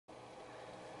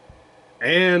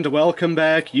And welcome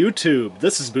back, YouTube.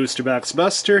 This is Boosterbox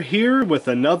Buster here with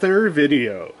another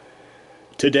video.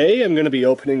 Today I'm going to be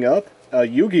opening up a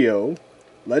Yu-Gi-Oh!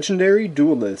 Legendary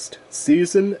Duelist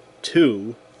Season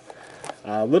 2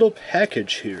 little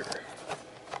package here.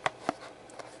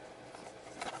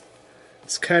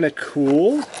 It's kind of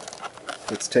cool.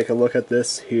 Let's take a look at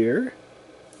this here.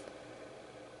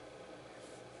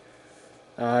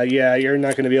 Yeah, you're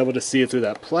not going to be able to see it through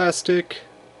that plastic.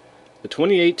 The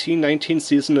 2018-19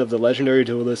 season of the Legendary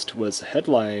Duelist was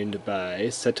headlined by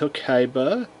Seto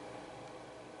Kaiba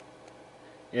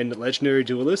and Legendary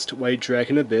Duelist, White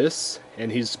Dragon Abyss,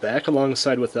 and he's back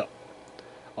alongside with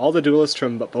all the duelists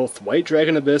from both White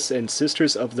Dragon Abyss and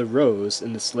Sisters of the Rose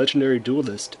in this Legendary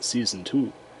Duelist Season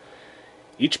 2.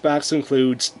 Each box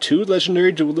includes 2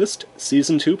 Legendary Duelist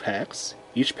Season 2 packs.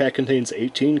 Each pack contains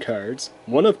 18 cards,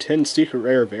 1 of 10 secret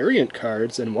rare variant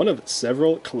cards, and 1 of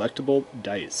several collectible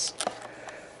dice.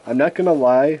 I'm not gonna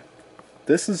lie,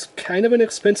 this is kind of an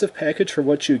expensive package for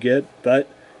what you get, but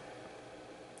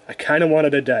I kind of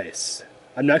wanted a dice.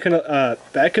 I'm not gonna,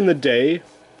 back in the day,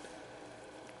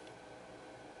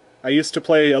 I used to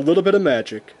play a little bit of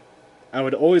Magic. I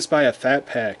would always buy a fat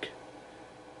pack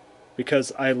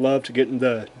because I loved getting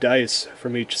the dice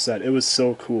from each set. It was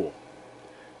so cool.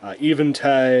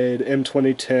 Eventide,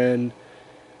 M2010,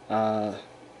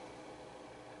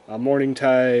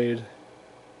 Morningtide,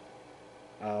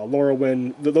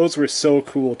 Laurelwind. Those were so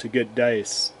cool to get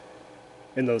dice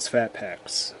in those fat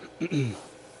packs.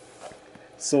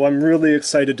 So I'm really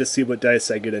excited to see what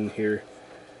dice I get in here.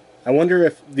 I wonder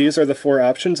if these are the 4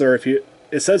 options, or if you...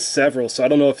 It says several, so I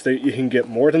don't know if you can get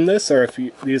more than this, or if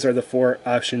these are the 4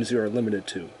 options you are limited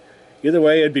to. Either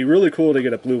way, it'd be really cool to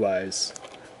get a Blue Eyes.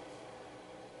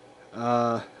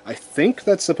 I think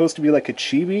that's supposed to be like a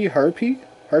chibi harpy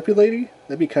lady.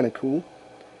 That'd be kind of cool.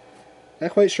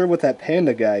 Not quite sure what that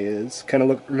panda guy is. Kind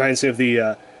of reminds me of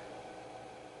the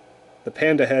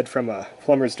panda head from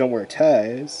Plumbers Don't Wear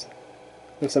Ties.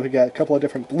 Looks like we got a couple of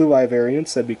different Blue Eye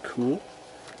variants. That'd be cool.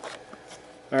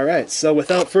 Alright, so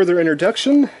without further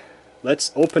introduction,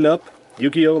 let's open up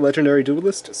Yu-Gi-Oh! Legendary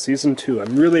Duelist Season 2.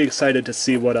 I'm really excited to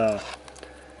see what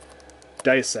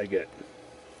dice I get.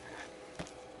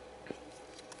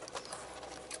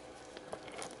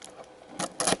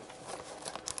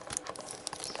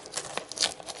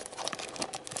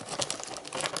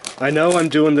 I know I'm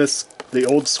doing this the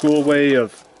old school way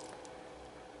of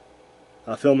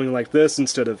filming like this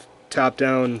instead of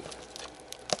top-down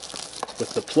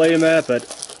with the playmat, but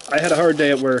I had a hard day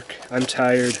at work. I'm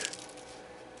tired.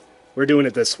 We're doing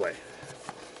it this way.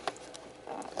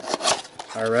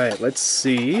 Alright, let's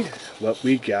see what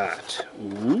we got.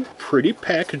 Ooh, pretty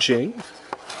packaging.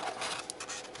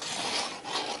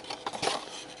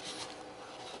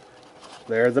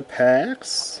 There are the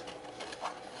packs.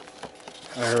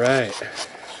 Alright,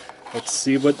 let's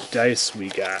see what dice we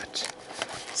got.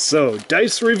 So,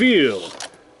 dice reveal.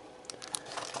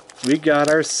 We got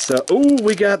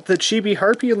we got the chibi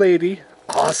harpy lady.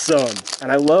 Awesome!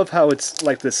 And I love how it's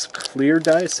like this clear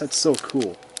dice. That's so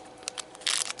cool.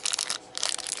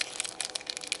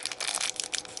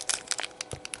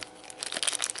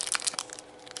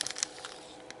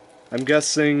 I'm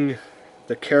guessing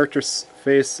the character's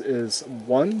face is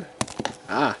 1.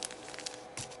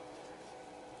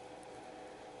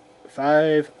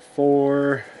 5,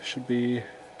 4, should be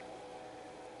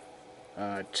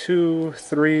 2,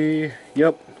 3,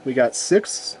 yep, we got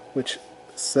 6, which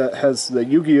has the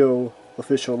Yu-Gi-Oh!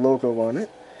 Official logo on it.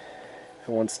 If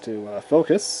it wants to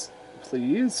focus,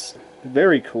 please.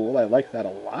 Very cool, I like that a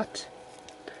lot.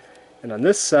 And on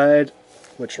this side,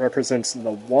 which represents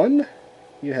the 1,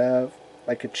 you have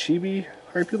like a chibi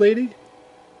harpy lady.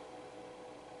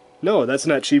 No, that's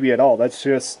not chibi at all, that's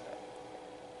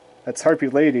Harpy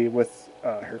Lady with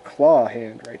her claw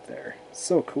hand right there.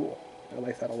 So cool. I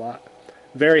like that a lot.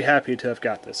 Very happy to have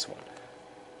got this one.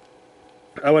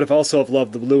 I would have also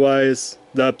loved the Blue Eyes.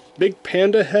 The big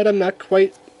panda head I'm not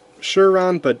quite sure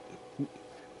on, but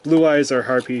Blue Eyes or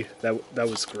Harpy, that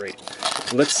was great.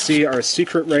 Let's see our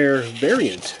secret rare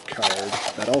variant card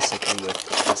that also came with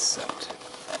this set.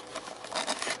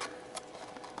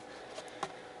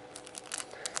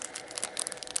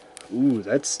 Ooh,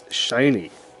 that's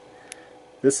shiny.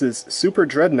 This is Super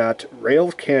Dreadnought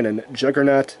Rail Cannon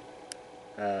Juggernaut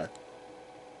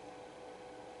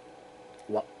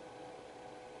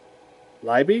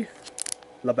Libby?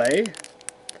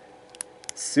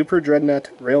 Super Dreadnought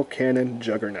Rail Cannon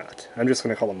Juggernaut. I'm just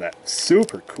going to call him that.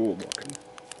 Super cool looking.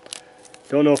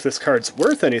 Don't know if this card's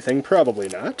worth anything, probably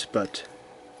not, but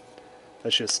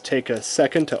let's just take a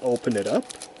second to open it up.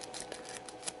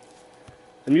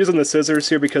 I'm using the scissors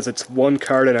here because it's one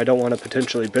card and I don't want to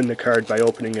potentially bin the card by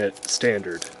opening it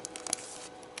standard.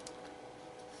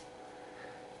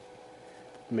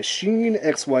 Machine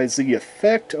XYZ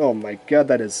effect. Oh my god,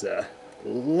 that is a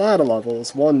lot of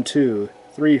levels. 1, 2,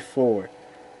 3, 4,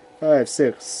 5,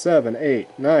 6, 7, 8,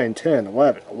 9, 10,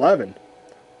 11. 11!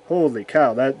 Holy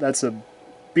cow, that's a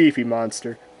beefy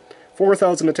monster.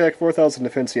 4,000 attack, 4,000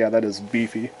 defense. Yeah, that is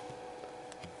beefy.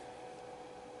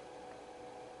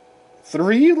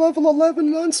 3 level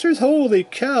 11 monsters? Holy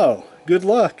cow! Good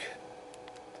luck!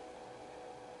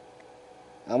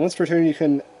 Once per turn you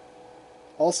can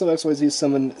also XYZ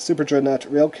summon Super Dreadnought,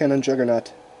 Rail Cannon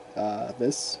Juggernaut,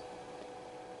 this,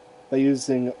 by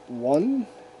using 1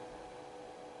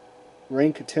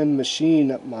 rank 10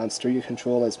 machine monster you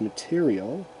control as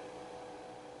material.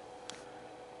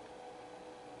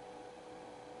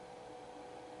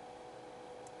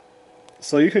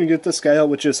 So you can get this guy out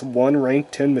with just 1 rank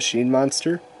 10 machine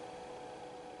monster?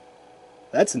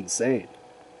 That's insane.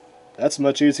 That's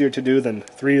much easier to do than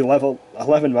 3 level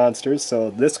 11 monsters, so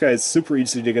this guy is super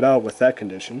easy to get out with that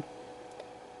condition.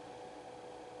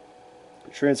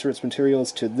 Transfer its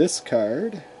materials to this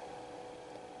card.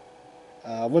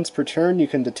 Once per turn you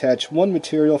can detach 1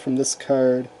 material from this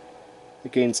card.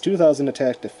 It gains 2,000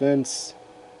 attack defense.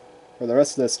 For the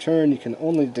rest of this turn you can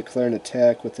only declare an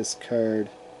attack with this card.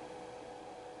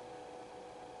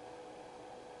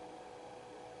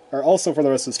 Or also for the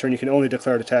rest of this turn you can only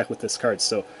declare an attack with this card,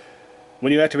 so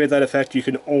when you activate that effect, you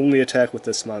can only attack with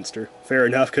this monster. Fair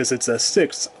enough, because it's a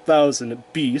 6,000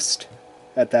 beast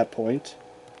at that point.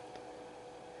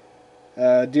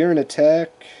 During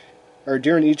attack, or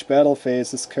during each battle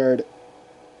phase, this card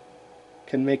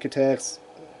can make attacks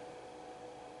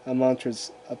on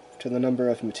monsters up to the number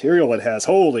of material it has.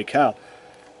 Holy cow!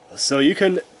 So you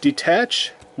can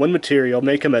detach 1 material,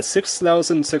 make him a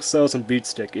 6,000 beat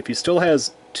stick. If he still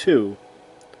has 2,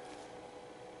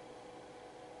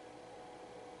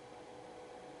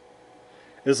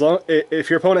 if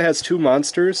your opponent has 2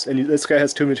 monsters and this guy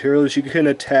has 2 materials, you can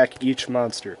attack each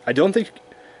monster. I don't think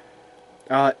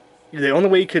the only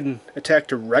way you can attack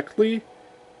directly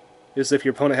is if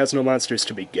your opponent has no monsters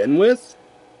to begin with.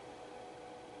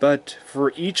 But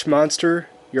for each monster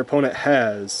your opponent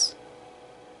has,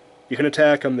 you can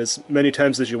attack them as many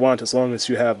times as you want as long as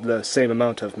you have the same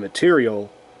amount of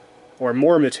material or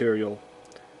more material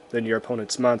than your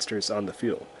opponent's monsters on the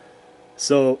field.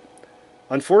 So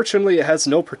unfortunately, it has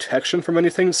no protection from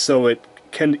anything, so it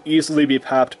can easily be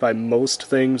popped by most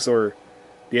things, or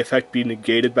the effect be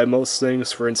negated by most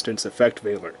things. For instance, Effect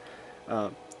Veiler.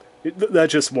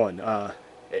 That's just one.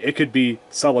 It could be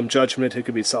Solemn Judgment, it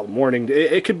could be Solemn Warning.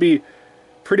 It could be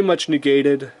pretty much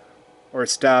negated or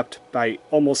stopped by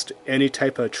almost any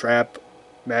type of trap,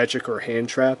 magic, or hand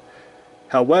trap.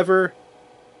 However,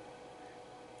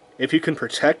 if you can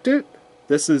protect it,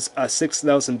 this is a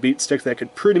 6,000 beat stick that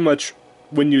could pretty much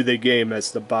win you the game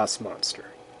as the boss monster.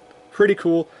 Pretty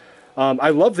cool. I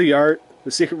love the art,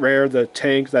 the secret rare, the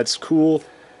tank, that's cool,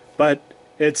 but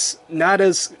it's not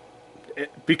as...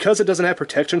 because it doesn't have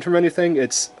protection from anything,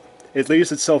 it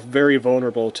leaves itself very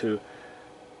vulnerable to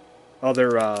other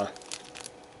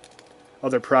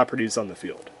properties on the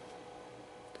field.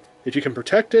 If you can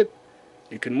protect it,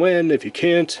 you can win. If you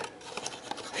can't,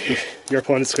 your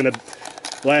opponent's going to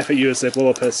laugh at you as they blow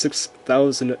up a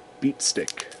 6,000 beat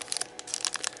stick.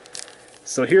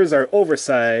 So here's our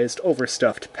oversized,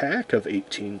 overstuffed pack of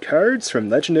 18 cards from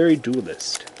Legendary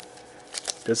Duelist.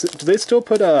 Do they still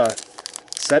put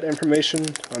set information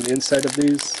on the inside of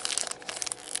these?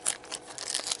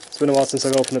 It's been a while since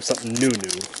I've opened up something new.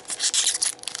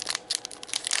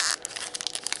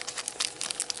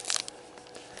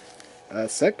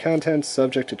 Set content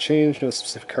subject to change, no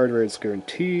specific hardware is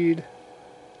guaranteed.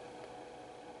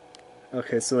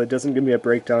 Okay, so it doesn't give me a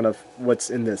breakdown of what's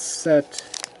in this set.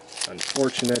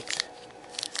 Unfortunate.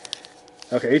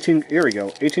 Okay, here we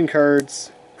go. 18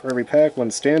 cards for every pack,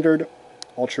 1 standard,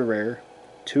 ultra rare,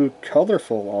 2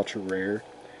 colorful ultra rare,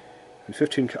 and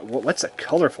 15... what's a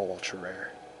colorful ultra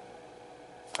rare?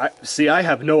 I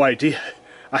have no idea.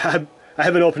 I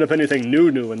haven't opened up anything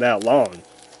new in that long.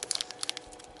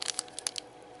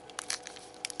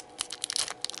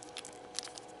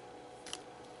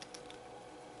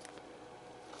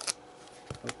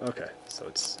 Okay, so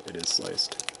it is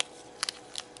sliced.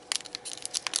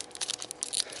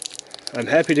 I'm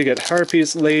happy to get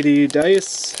Harpy's Lady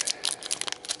Dice,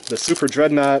 the Super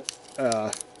Dreadnought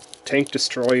Tank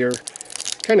Destroyer.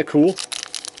 Kind of cool.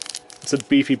 It's a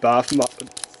beefy boss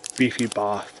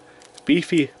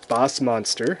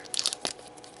monster.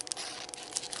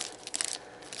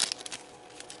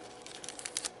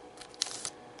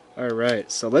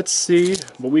 Alright, so let's see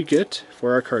what we get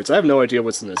for our cards. I have no idea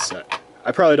what's in this set.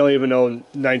 I probably don't even know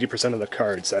 90% of the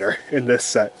cards that are in this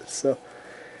set, so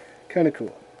kind of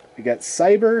cool. We got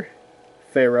Cyber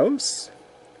Pharaohs,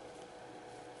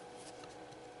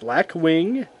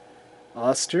 Blackwing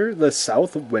Oster the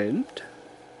South Wind,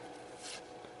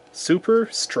 Super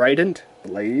Strident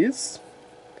Blaze,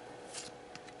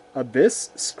 Abyss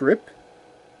Script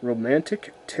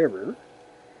Romantic Terror,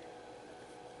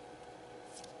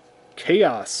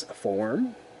 Chaos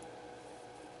Form,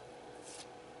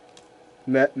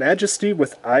 Majesty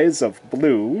with Eyes of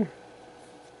Blue,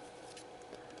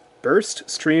 Burst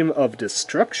Stream of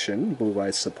Destruction, Blue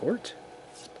Eyes support,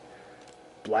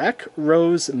 Black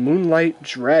Rose Moonlight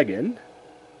Dragon.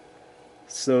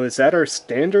 So is that our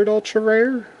standard ultra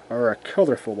rare or a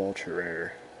colorful ultra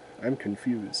rare? I'm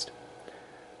confused.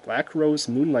 Black Rose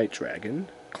Moonlight Dragon,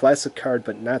 classic card,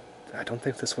 but not. I don't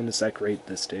think this one is that great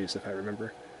these days, if I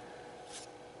remember.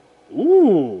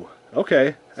 Ooh,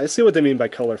 okay. I see what they mean by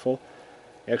colorful.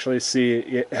 You actually see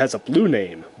it has a blue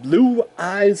name. Blue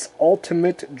Eyes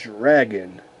Ultimate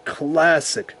Dragon.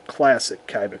 Classic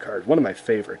Kaiba card. One of my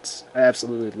favorites. I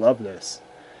absolutely love this.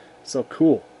 So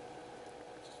cool.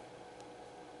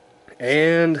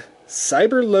 And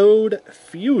Cyberload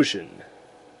Fusion.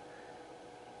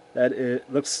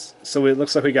 It looks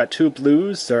like we got two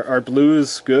blues. Are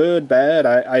blues good, bad?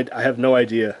 I have no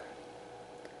idea.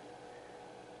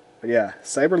 But yeah,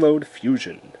 Cyberload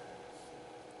Fusion.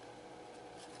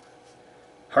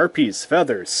 Harpy's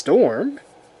Feather Storm.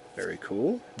 Very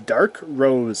cool. Dark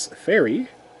Rose Fairy.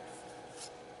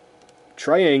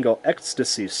 Triangle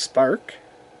Ecstasy Spark.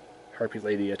 Harpy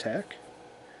Lady attack.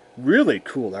 Really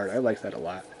cool art. I like that a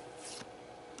lot.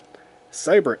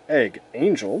 Cyber Egg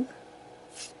Angel.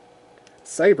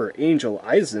 Cyber Angel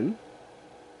Aizen.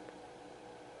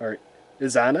 Or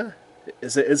Izana?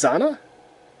 Is it Izana?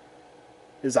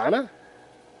 Izana?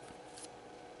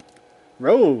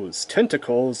 Rose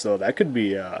Tentacles, so that could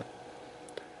be, I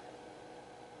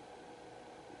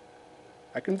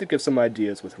can think of some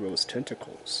ideas with Rose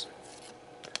Tentacles.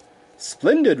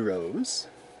 Splendid Rose.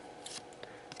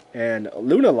 And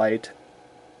Lunalight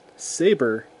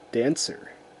Saber Dancer.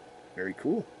 Very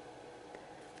cool.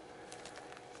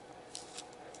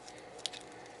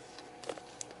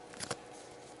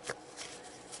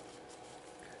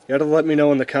 You gotta let me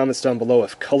know in the comments down below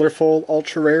if colorful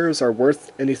ultra rares are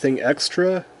worth anything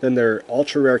extra than their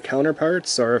ultra rare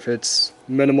counterparts, or if it's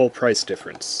minimal price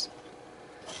difference.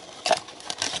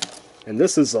 And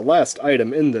this is the last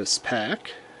item in this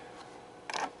pack.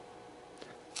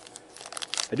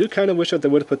 I do kind of wish that they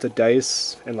would have put the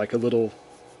dice in like a little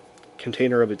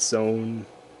container of its own.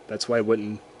 That's why it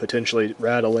wouldn't potentially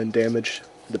rattle and damage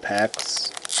the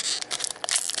packs.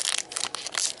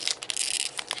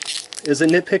 Is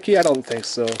it nitpicky? I don't think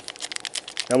so.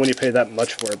 Not when you pay that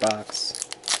much for a box.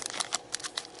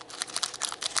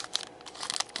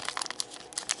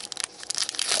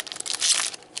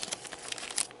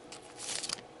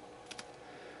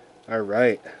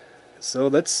 Alright, so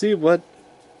let's see what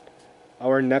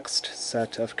our next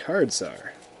set of cards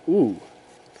are. Ooh,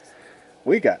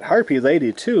 we got Harpy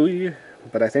Lady too,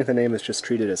 but I think the name is just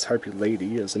treated as Harpy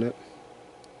Lady, isn't it?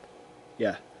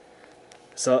 Yeah.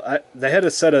 So they had a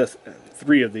set of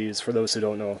 3 of these, for those who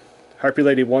don't know. Harpy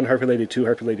Lady 1, Harpy Lady 2,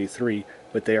 Harpy Lady 3,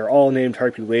 but they are all named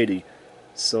Harpy Lady.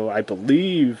 So I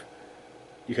believe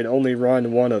you can only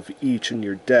run one of each in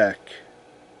your deck.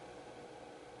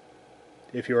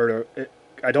 If you were to...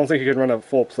 I don't think you can run a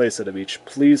full playset of each.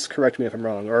 Please correct me if I'm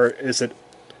wrong. Or is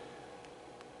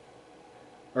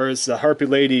the Harpy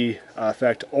Lady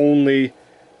effect only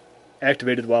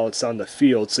activated while it's on the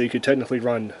field, so you could technically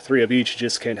run 3 of each, you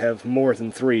just can't have more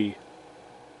than 3.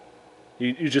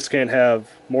 You just can't have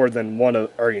more than 1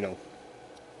 of, or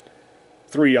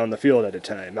 3 on the field at a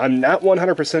time. I'm not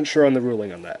 100% sure on the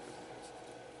ruling on that.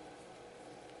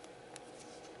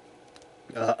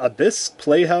 Abyss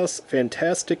Playhouse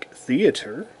Fantastic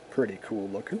Theater, pretty cool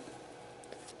looking.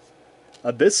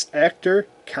 Abyss Actor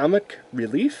Comic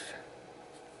Relief.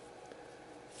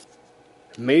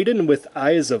 Maiden with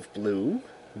Eyes of Blue,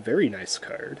 very nice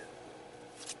card.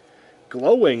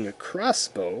 Glowing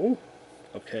Crossbow,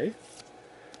 okay.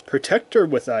 Protector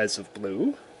with Eyes of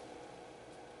Blue.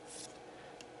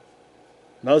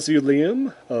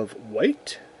 Mausoleum of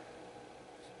White.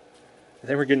 I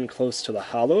think we're getting close to the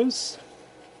hollows.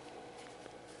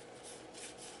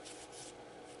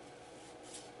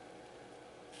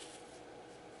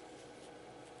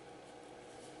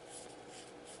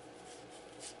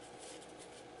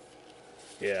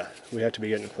 Yeah, we have to be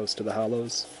getting close to the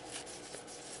hollows.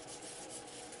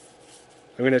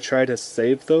 I'm going to try to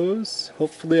save those.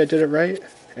 Hopefully I did it right.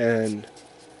 and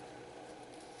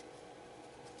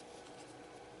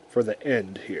for the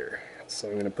end here. So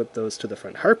I'm going to put those to the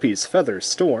front. Harpy's Feather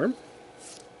Storm,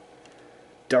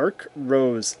 Dark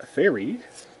Rose Fairy,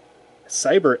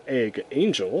 Cyber Egg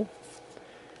Angel,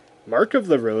 Mark of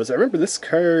the Rose. I remember this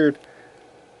card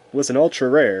was an ultra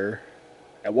rare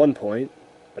at one point,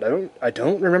 but I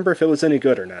don't remember if it was any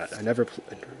good or not. I never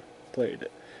played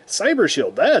it. Cyber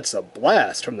Shield, that's a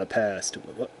blast from the past.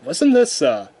 Wasn't this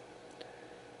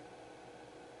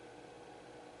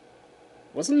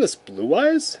Blue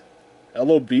Eyes?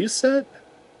 LOB set?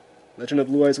 Legend of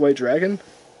Blue Eyes White Dragon?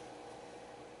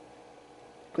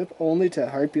 Equip only to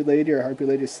Harpy Lady or Harpy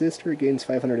Lady's sister, gains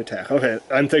 500 attack. Okay,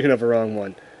 I'm thinking of the wrong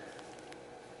one.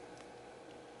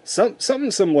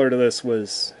 Something similar to this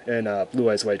was in Blue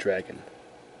Eyes White Dragon.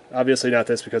 Obviously not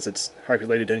this because it's Harpy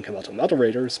Lady didn't come out to Metal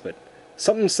Raiders, but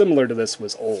something similar to this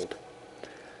was old.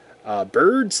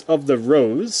 Birds of the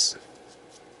Rose,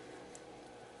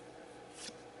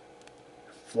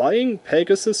 Flying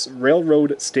Pegasus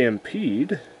Railroad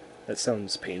Stampede. That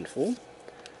sounds painful.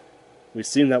 We've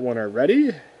seen that one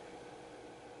already.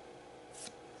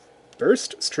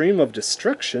 Burst Stream of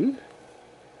Destruction.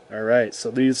 Alright,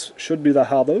 so these should be the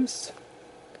hollows.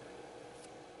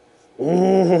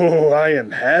 Ooh, I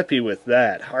am happy with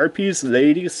that. Harpy's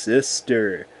Lady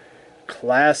Sister.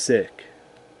 Classic.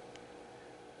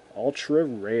 Ultra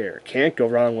rare. Can't go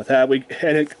wrong with that.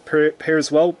 And it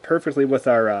pairs well perfectly with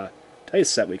our dice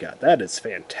set we got. That is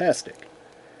fantastic.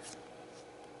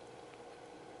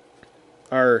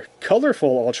 Our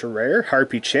colorful ultra rare,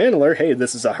 Harpy Channeler. Hey,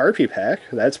 this is a Harpy pack.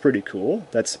 That's pretty cool.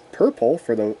 That's purple,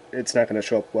 for the. It's not going to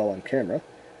show up well on camera.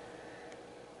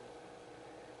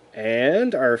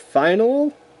 And our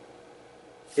final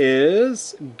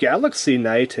is Galaxy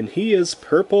Knight, and he is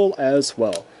purple as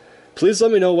well. Please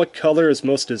let me know what color is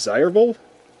most desirable,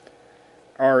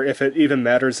 or if it even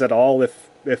matters at all,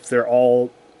 if they're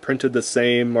all printed the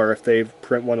same, or if they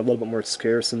print one a little bit more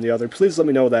scarce than the other. Please let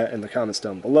me know that in the comments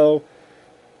down below.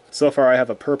 So far I have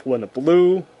a purple and a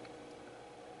blue.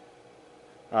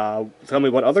 Tell me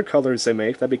what other colors they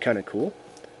make, that'd be kind of cool.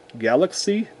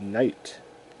 Galaxy Knight.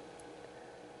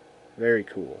 Very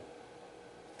cool.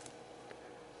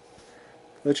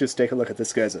 Let's just take a look at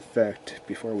this guy's effect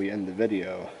before we end the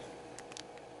video.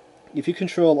 If you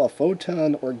control a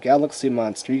photon or galaxy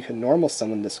monster, you can normal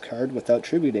summon this card without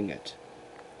tributing it.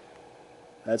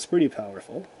 That's pretty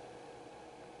powerful.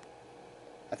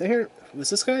 I think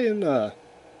was this guy in the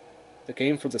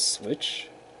game for the Switch?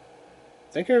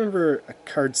 I think I remember a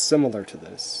card similar to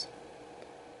this.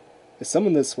 If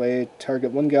summoned this way,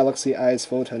 target one Galaxy Eyes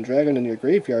Photon Dragon in your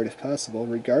graveyard if possible,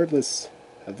 regardless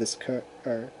of this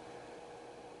card.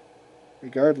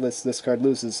 Regardless, this card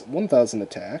loses 1,000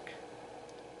 attack.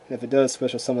 And if it does,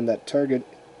 special summon that target,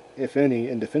 if any,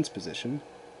 in defense position.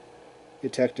 The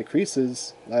attack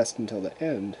decreases, lasts until the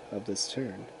end of this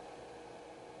turn.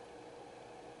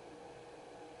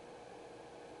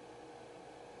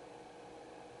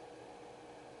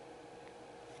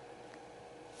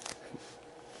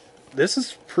 This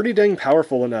is pretty dang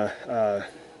powerful in a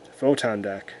Photon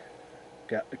deck.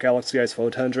 Galaxy Eyes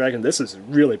Photon Dragon. This is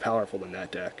really powerful in that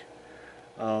deck.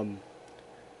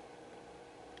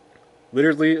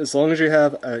 Literally, as long as you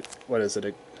have a... What is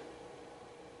it?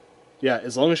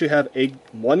 As long as you have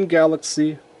one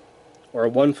Galaxy or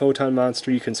one Photon monster,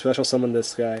 you can special summon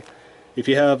this guy. If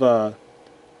you have a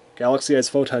Galaxy Eyes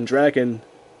Photon Dragon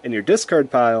in your discard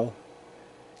pile,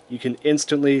 you can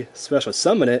instantly special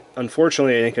summon it.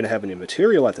 Unfortunately, it ain't going to have any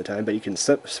material at the time, but you can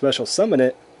special summon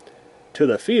it to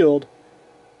the field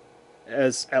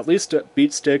as at least a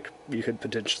beat stick. You could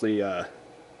potentially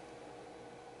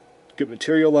get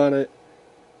material on it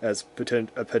as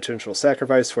a potential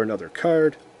sacrifice for another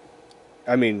card.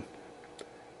 I mean,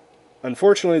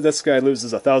 unfortunately, this guy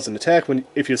loses 1,000 attack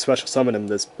if you special summon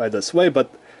him by this way, but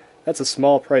that's a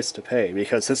small price to pay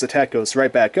because his attack goes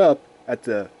right back up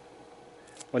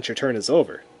once your turn is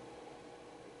over.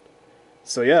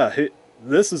 So yeah,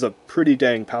 this is a pretty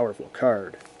dang powerful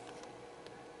card.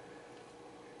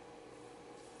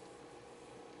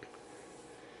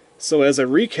 So as a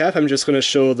recap, I'm just going to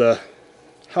show the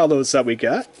hollows that we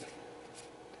got.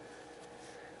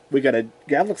 We got a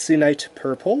Galaxy Knight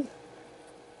purple,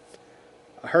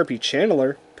 a Harpy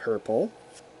Channeler purple,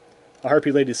 a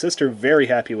Harpy Lady Sister, very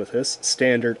happy with this,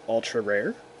 standard ultra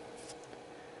rare.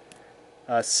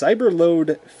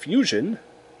 Cyberload Fusion,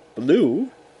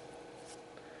 blue.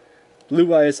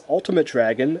 Blue Eyes Ultimate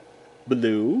Dragon,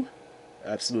 blue.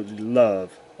 Absolutely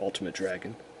love Ultimate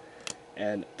Dragon.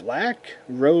 And Black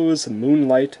Rose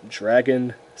Moonlight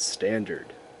Dragon,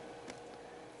 standard.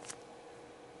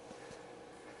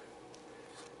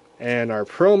 And our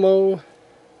promo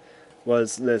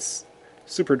was this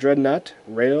Super Dreadnought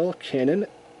Rail Cannon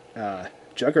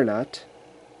Juggernaut.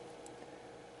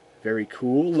 Very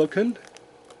cool looking.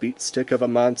 Beat stick of a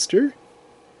monster.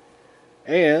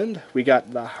 And we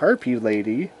got the Harpy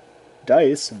Lady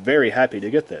dice. Very happy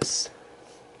to get this.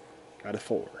 Got a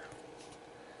 4.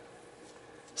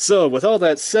 So, with all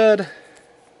that said,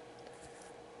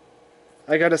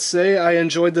 I gotta say I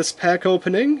enjoyed this pack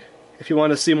opening. If you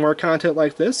want to see more content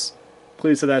like this,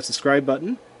 please hit that subscribe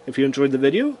button. If you enjoyed the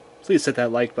video, please hit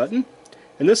that like button.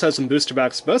 And this has some Booster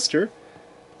Box Buster,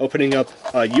 opening up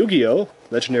Yu-Gi-Oh!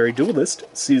 Legendary Duelist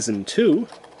Season 2.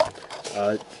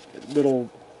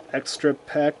 Little extra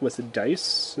pack with a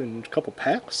dice and a couple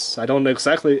packs. I don't know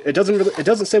exactly, it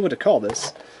doesn't say what to call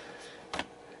this.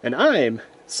 And I'm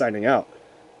signing out.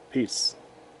 Peace.